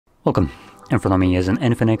Welcome. In front of me is an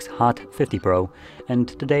INFINIX Hot 50 Pro, and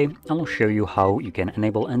today I'll show you how you can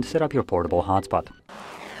enable and set up your portable hotspot.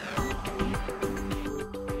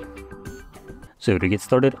 So to get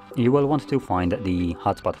started, you will want to find the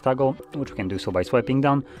hotspot toggle, which you can do so by swiping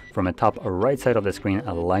down from the top right side of the screen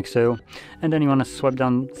like so. And then you want to swipe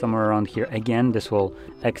down somewhere around here again. This will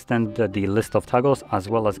extend the list of toggles as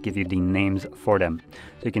well as give you the names for them.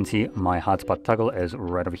 So you can see my hotspot toggle is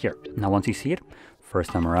right over here. Now once you see it, first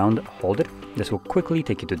time around, hold it. This will quickly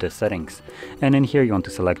take you to the settings. And in here you want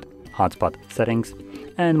to select hotspot settings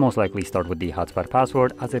and most likely start with the hotspot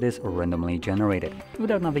password as it is randomly generated.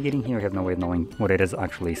 Without navigating here, you have no way of knowing what it is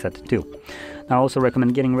actually set to. Now I also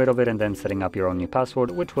recommend getting rid of it and then setting up your own new password,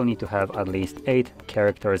 which will need to have at least 8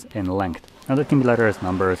 characters in length. Now that can be letters,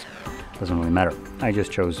 numbers, doesn't really matter. I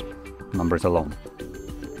just chose numbers alone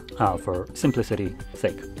for simplicity's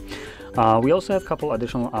sake. We also have a couple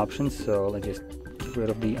additional options, so let's just get rid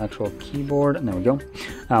of the actual keyboard, and there we go.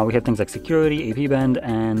 We have things like security, AP band,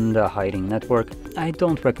 and hiding network. I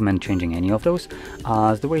don't recommend changing any of those,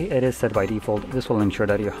 as the way it is set by default, this will ensure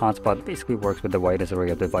that your hotspot basically works with the widest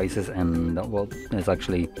array of devices and, well, is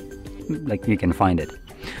actually, like, you can find it.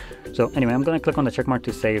 So anyway, I'm going to click on the check mark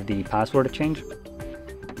to save the password change.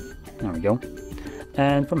 There we go.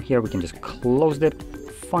 And from here we can just close it,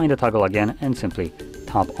 find the toggle again, and simply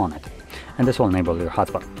tap on it. And this will enable your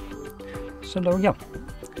hotspot. So there we go.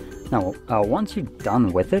 Now, once you're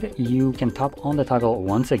done with it, you can tap on the toggle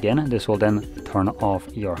once again. This will then turn off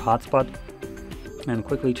your hotspot. And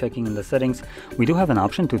quickly checking in the settings, we do have an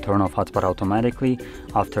option to turn off hotspot automatically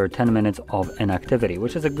after 10 minutes of inactivity,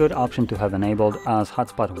 which is a good option to have enabled as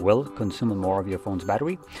hotspot will consume more of your phone's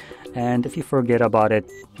battery. And if you forget about it,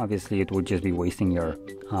 obviously it would just be wasting your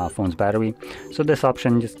phone's battery. So this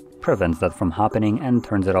option just prevents that from happening and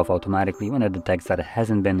turns it off automatically when it detects that it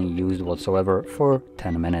hasn't been used whatsoever for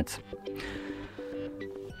 10 minutes.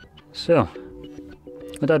 So,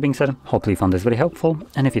 with that being said, hopefully you found this very helpful,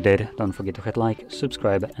 and if you did, don't forget to hit like,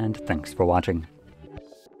 subscribe, and thanks for watching.